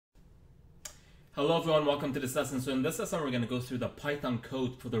Hello everyone, welcome to this lesson. So in this lesson, we're going to go through the Python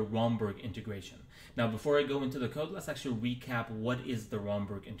code for the Romberg integration. Now, before I go into the code, let's actually recap what is the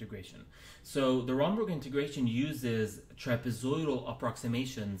Romberg integration. So the Romberg integration uses trapezoidal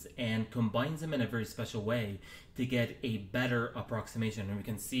approximations and combines them in a very special way to get a better approximation. And we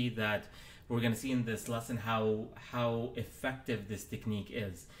can see that we're going to see in this lesson how effective this technique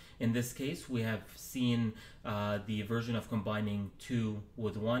is. In this case, we have seen the version of combining 2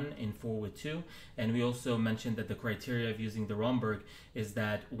 with 1 and 4 with 2. And we also mentioned that the criteria of using the Romberg is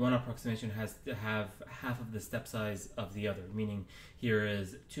that one approximation has to have half of the step size of the other, meaning here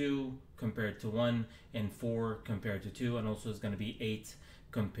is 2 compared to 1 and 4 compared to 2, and also is going to be 8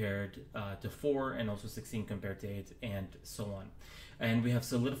 compared to 4, and also 16 compared to 8, and so on. And we have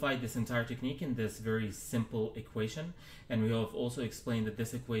solidified this entire technique in this very simple equation, and we have also explained that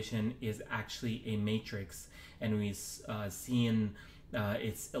this equation is actually a matrix, and we've seen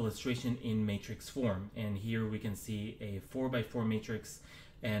its illustration in matrix form. And here we can see a 4x4 matrix,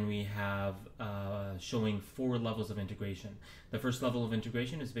 and we have showing 4 levels of integration. The first level of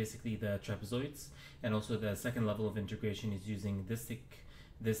integration is basically the trapezoids, and also the second level of integration is using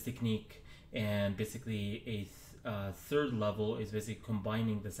this technique, and basically a third level is basically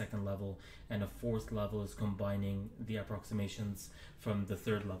combining the second level, and a fourth level is combining the approximations from the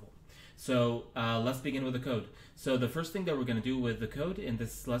third level. So let's begin with the code. So the first thing that we're going to do with the code in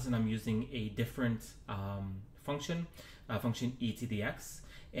this lesson, I'm using a different function e to the x,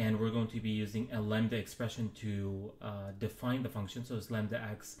 and we're going to be using a lambda expression to define the function. So it's lambda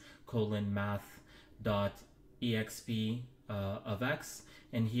x colon math dot exp of x,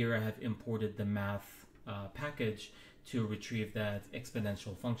 and here I have imported the math package to retrieve that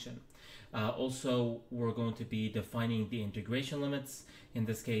exponential function. Also, we're going to be defining the integration limits. In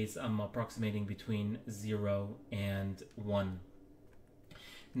this case, I'm approximating between 0 and 1.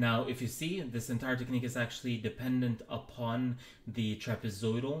 Now, if you see, this entire technique is actually dependent upon the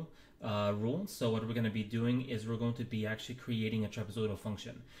trapezoidal rule. So what we're going to be doing is we're going to be actually creating a trapezoidal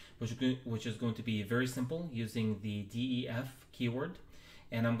function, which is going to be very simple using the def keyword.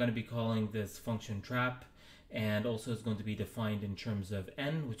 And I'm going to be calling this function trap, and also it's going to be defined in terms of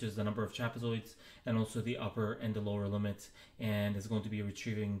n, which is the number of trapezoids, and also the upper and the lower limit, and it's going to be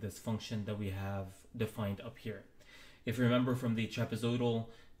retrieving this function that we have defined up here. If you remember from the trapezoidal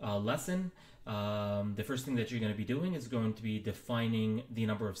lesson, the first thing that you're going to be doing is going to be defining the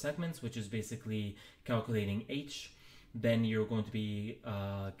number of segments, which is basically calculating h. Then you're going to be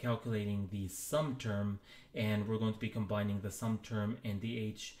calculating the sum term, and we're going to be combining the sum term and the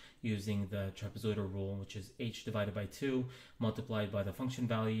h using the trapezoidal rule, which is h divided by 2 multiplied by the function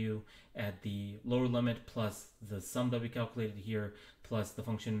value at the lower limit plus the sum that we calculated here plus the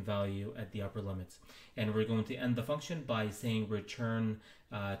function value at the upper limit. And we're going to end the function by saying return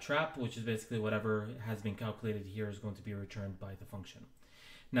trap, which is basically whatever has been calculated here is going to be returned by the function.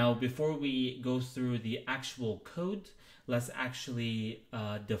 Now, before we go through the actual code, let's actually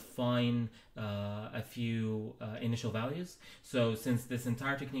define a few initial values. So since this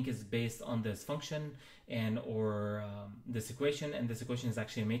entire technique is based on this function or this equation, and this equation is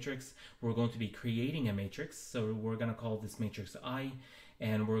actually a matrix, we're going to be creating a matrix. So we're going to call this matrix I,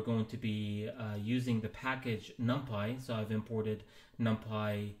 and we're going to be using the package numpy. So I've imported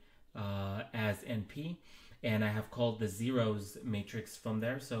numpy as np. And I have called the zeros matrix from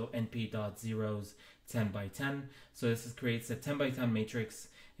there. So np.zeros 10 by 10. So this creates a 10 by 10 matrix.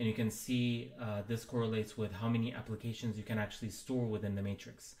 And you can see this correlates with how many applications you can actually store within the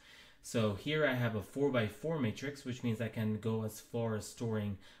matrix. So here I have a 4 by 4 matrix, which means I can go as far as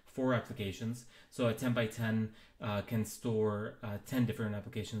storing 4 applications. So a 10 by 10 can store 10 different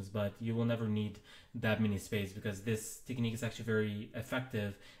applications, but you will never need that many space because this technique is actually very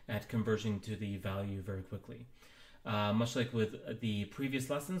effective at converging to the value very quickly. Much like with the previous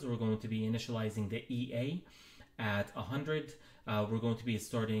lessons, we're going to be initializing the EA at 100. We're going to be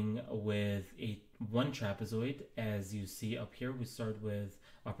starting with one trapezoid. As you see up here, we start with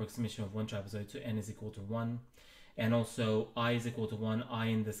approximation of one trapezoid, so n is equal to 1. And also I is equal to 1. I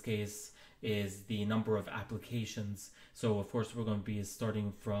in this case is the number of applications. So of course we're going to be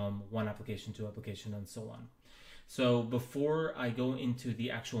starting from one application to application and so on. So before I go into the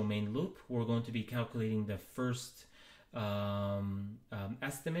actual main loop, we're going to be calculating the first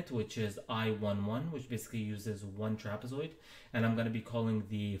estimate, which is I11, which basically uses one trapezoid. And I'm going to be calling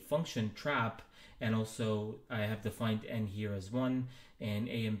the function trap, and also I have defined n here as 1, and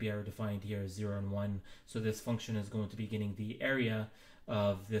a and b are defined here as 0 and 1. So this function is going to be getting the area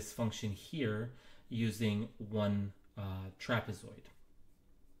of this function here using one trapezoid.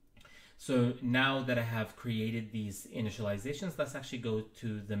 So now that I have created these initializations, let's actually go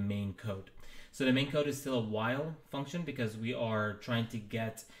to the main code. So the main code is still a while function because we are trying to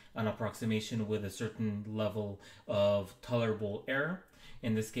get an approximation with a certain level of tolerable error.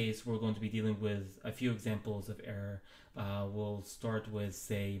 In this case, we're going to be dealing with a few examples of error. We'll start with,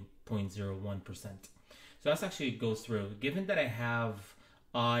 say, 0.01%. So that's actually goes through. Given that I have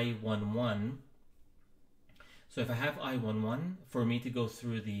I11, so if I have I11, for me to go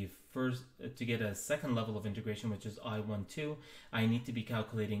through the first, to get a second level of integration, which is I12, I need to be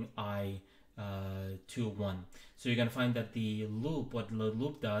calculating I21. So you're going to find that the loop, what the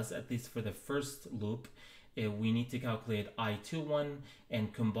loop does, at least for the first loop, we need to calculate I21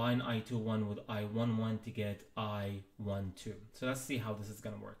 and combine I21 with I11 to get I12. So let's see how this is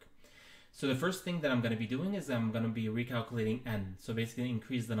going to work. So the first thing that I'm going to be doing is I'm going to be recalculating n. So basically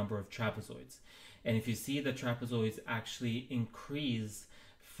increase the number of trapezoids. And if you see, the trapezoids actually increase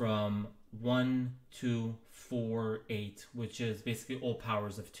from 1, 2, 4, 8, which is basically all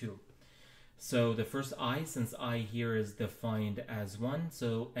powers of 2. So the first I, since I here is defined as 1,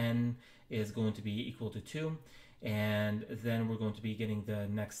 so n is going to be equal to 2. And then we're going to be getting the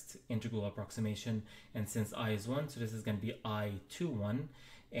next integral approximation. And since I is 1, so this is going to be I21.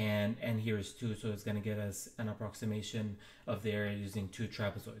 And n here is 2, so it's going to get us an approximation of the area using 2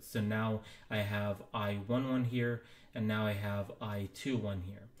 trapezoids. So now I have I11 here, and now I have I21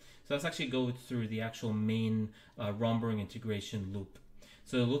 here. So let's actually go through the actual main Romberg integration loop.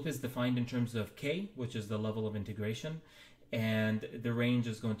 So the loop is defined in terms of k, which is the level of integration, and the range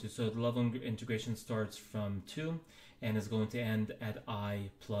is going to, so the level of integration starts from 2 and is going to end at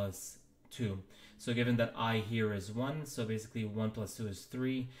I plus 2. So given that I here is 1, so basically 1 plus 2 is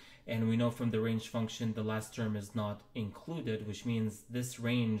 3, and we know from the range function the last term is not included, which means this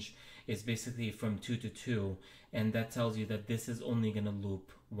range is basically from 2 to 2, and that tells you that this is only going to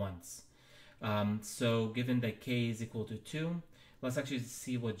loop once. So given that k is equal to 2, let's actually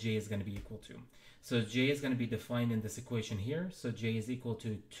see what j is going to be equal to. So j is going to be defined in this equation here. So j is equal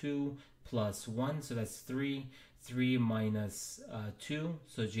to 2 plus 1, so that's 3. 3 minus 2,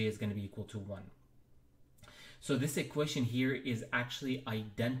 so j is going to be equal to 1. So this equation here is actually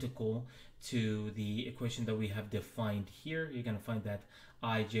identical to the equation that we have defined here. You're going to find that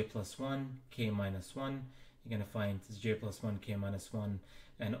ij plus 1, k minus 1. You're going to find j plus 1, k minus 1.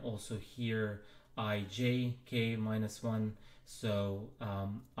 And also here, ij, k minus 1. So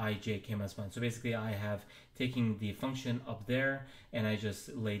ij, k minus 1. So basically I have taken the function up there and I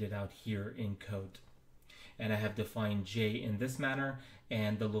just laid it out here in code. And I have defined j in this manner,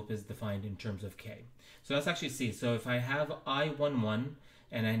 and the loop is defined in terms of k. So let's actually see. So if I have I11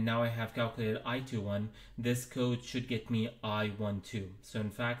 and now I have calculated I21, this code should get me I12. So in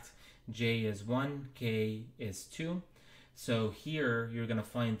fact, j is 1, k is 2. So here you're going to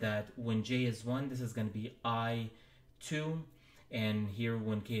find that when j is 1, this is going to be I2, and here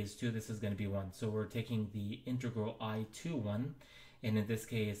when k is 2, this is going to be 1. So we're taking the integral I21, and in this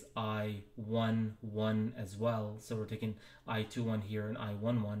case I11 as well, so we're taking I21 here and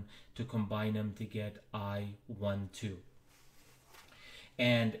I11 to combine them to get I12.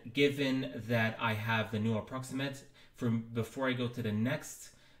 And given that I have the new approximate, before I go to the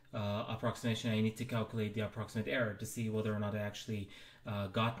next approximation, I need to calculate the approximate error to see whether or not I actually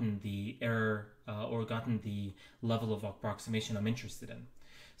gotten the error or gotten the level of approximation I'm interested in.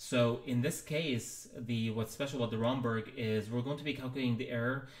 So in this case, what's special about the Romberg is we're going to be calculating the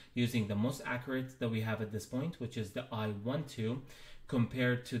error using the most accurate that we have at this point, which is the I12,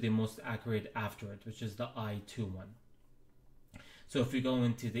 compared to the most accurate after it, which is the I21. So if we go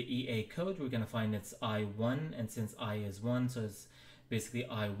into the EA code, we're going to find it's I1, and since I is 1, so it's basically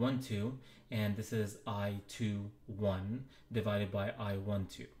I12, and this is I21 divided by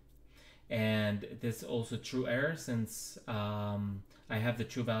I12. And this is also true error, since I have the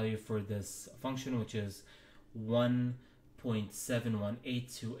true value for this function, which is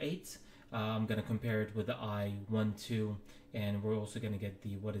 1.71828. I'm going to compare it with the I12, and we're also going to get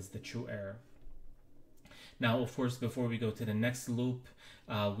what is the true error. Now, of course, before we go to the next loop,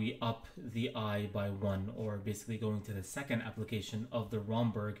 we up the I by 1, or basically going to the second application of the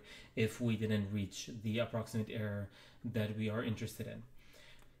Romberg if we didn't reach the approximate error that we are interested in.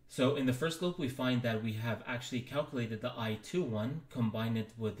 So in the first loop, we find that we have actually calculated the I21, combined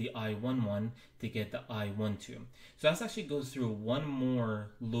it with the I11 to get the I12. So that actually goes through one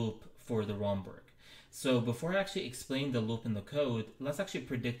more loop for the Romberg. So before I actually explain the loop in the code, let's actually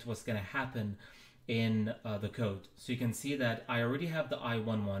predict what's going to happen in the code. So you can see that I already have the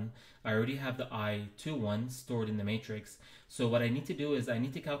I11, I already have the I21 stored in the matrix. So what I need to do is I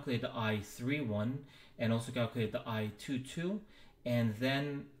need to calculate the I31 and also calculate the I22, and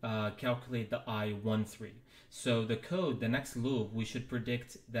then calculate the I13. So the code, the next loop, we should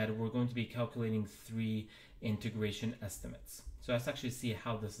predict that we're going to be calculating 3 integration estimates. So let's actually see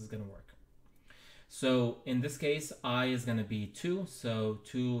how this is going to work. So in this case, I is going to be 2, so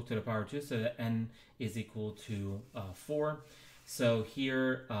 2 to the power 2, so that n is equal to 4. So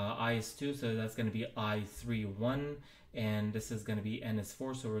here I is 2, so that's going to be I 3, 1, and this is going to be n is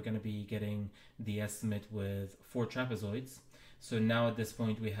 4, so we're going to be getting the estimate with 4 trapezoids. So now at this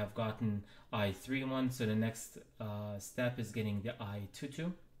point we have gotten I 3, 1, so the next step is getting the I 2,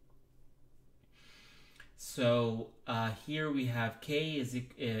 2. So here we have k is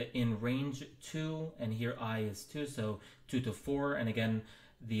in range 2, and here I is 2, so 2 to 4, and again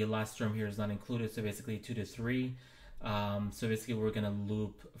the last term here is not included, so basically 2 to 3. So basically we're going to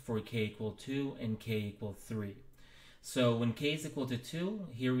loop for k equal 2 and k equal 3. So when k is equal to 2,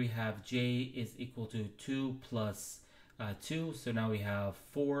 here we have j is equal to 2 plus 2, so now we have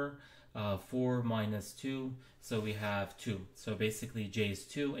 4, 4 minus 2, so we have 2. So basically j is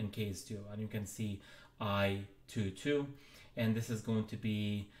 2 and k is 2, and you can see I 2, 2, and this is going to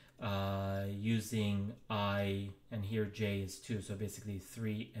be using I, and here j is 2, so basically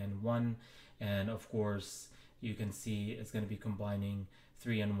 3 and 1, and of course you can see it's going to be combining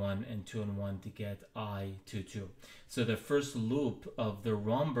 3 and 1 and 2 and 1 to get I 2, 2. So the first loop of the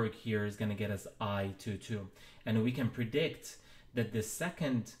Romberg here is going to get us I 2, 2, and we can predict that the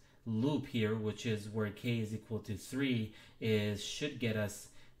second loop here, which is where k is equal to 3, should get us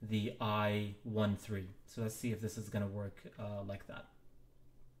the I 1, 3. So let's see if this is going to work like that.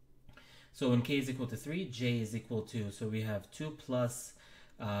 So when k is equal to 3, j is equal to, so we have 2 plus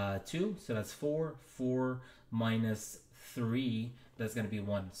 2, so that's 4, 4 minus 3, that's going to be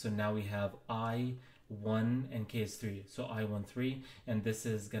 1. So now we have I 1 and k is 3, so I 1, 3, and this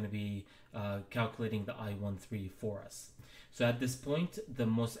is going to be calculating the I 1, 3 for us. So at this point, the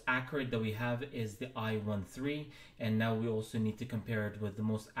most accurate that we have is the I 1, 3, and now we also need to compare it with the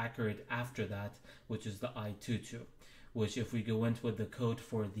most accurate after that, which is the I 2, 2, which if we go into with the code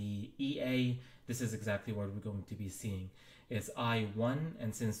for the EA, this is exactly what we're going to be seeing. It's I 1,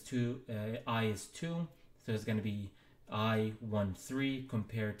 and since I is 2, so it's going to be I 1, 3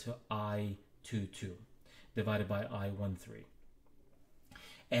 compared to I 2, 2 divided by I 1, 3.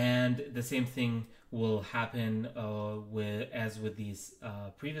 And the same thing will happen as with these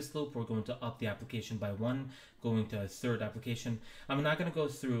previous loop. We're going to up the application by 1, going to a third application. I'm not going to go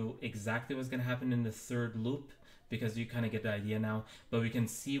through exactly what's going to happen in the third loop because you kind of get the idea now, but we can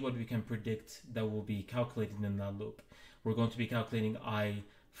see what we can predict that will be calculated in that loop. We're going to be calculating I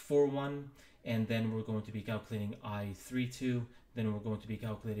 4, 1, and then we're going to be calculating I 3, 2, then we're going to be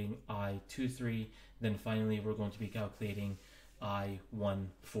calculating I 2, 3, then finally we're going to be calculating I 1,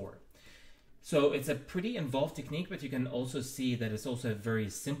 4. So it's a pretty involved technique, but you can also see that it's also a very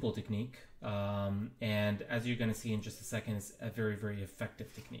simple technique. And as you're going to see in just a second, it's a very, very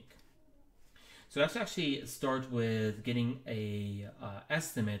effective technique. So let's actually start with getting a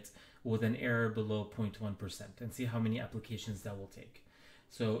estimate with an error below 0.1% and see how many applications that will take.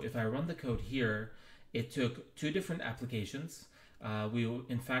 So if I run the code here, it took 2 different applications. We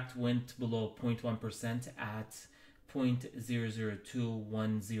in fact went below 0.1% at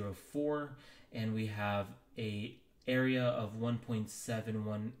 0.002104, and we have a area of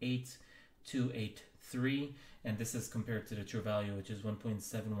 1.718283, and this is compared to the true value, which is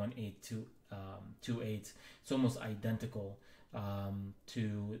 1.718228. It's almost identical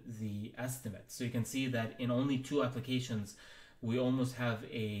to the estimate. So you can see that in only 2 applications we almost have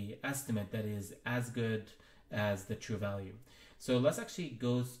a estimate that is as good as the true value. So let's actually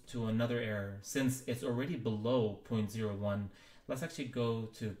go to another error. Since it's already below 0.01, let's actually go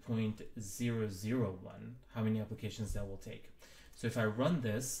to 0.001, how many applications that will take. So if I run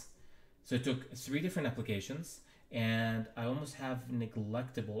this, so it took 3 different applications, and I almost have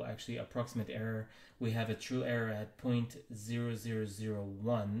neglectable, actually approximate error. We have a true error at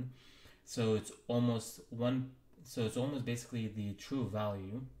 0.0001, so it's almost basically the true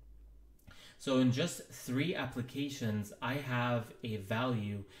value. So in just 3 applications, I have a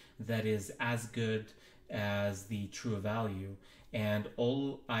value that is as good as the true value. And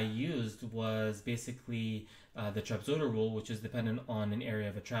all I used was basically the trapezoidal rule, which is dependent on an area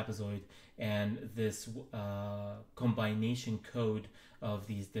of a trapezoid, and this combination code of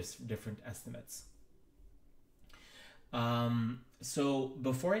these different estimates. So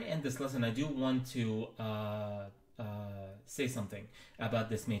before I end this lesson, I do want to say something about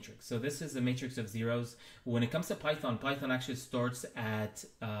this matrix. So this is a matrix of zeros. When it comes to Python, Python actually starts at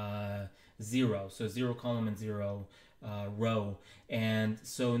 0, so 0 column and 0 row. And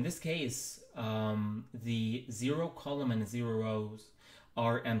so in this case, the 0 column and 0 rows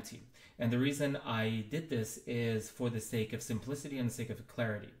are empty. And the reason I did this is for the sake of simplicity and the sake of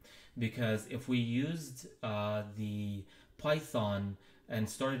clarity. Because if we used the Python and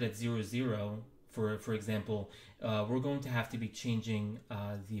started at 0, for example, we're going to have to be changing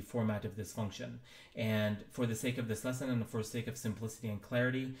the format of this function. And for the sake of this lesson and for the sake of simplicity and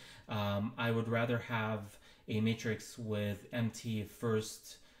clarity, I would rather have a matrix with empty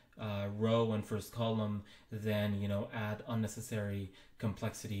first row and first column than, you know, add unnecessary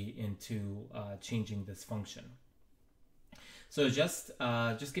complexity into changing this function. So just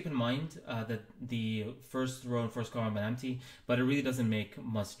keep in mind that the first row and first column are empty, but it really doesn't make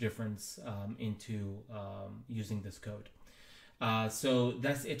much difference into using this code. So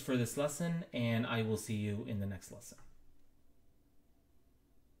that's it for this lesson, and I will see you in the next lesson.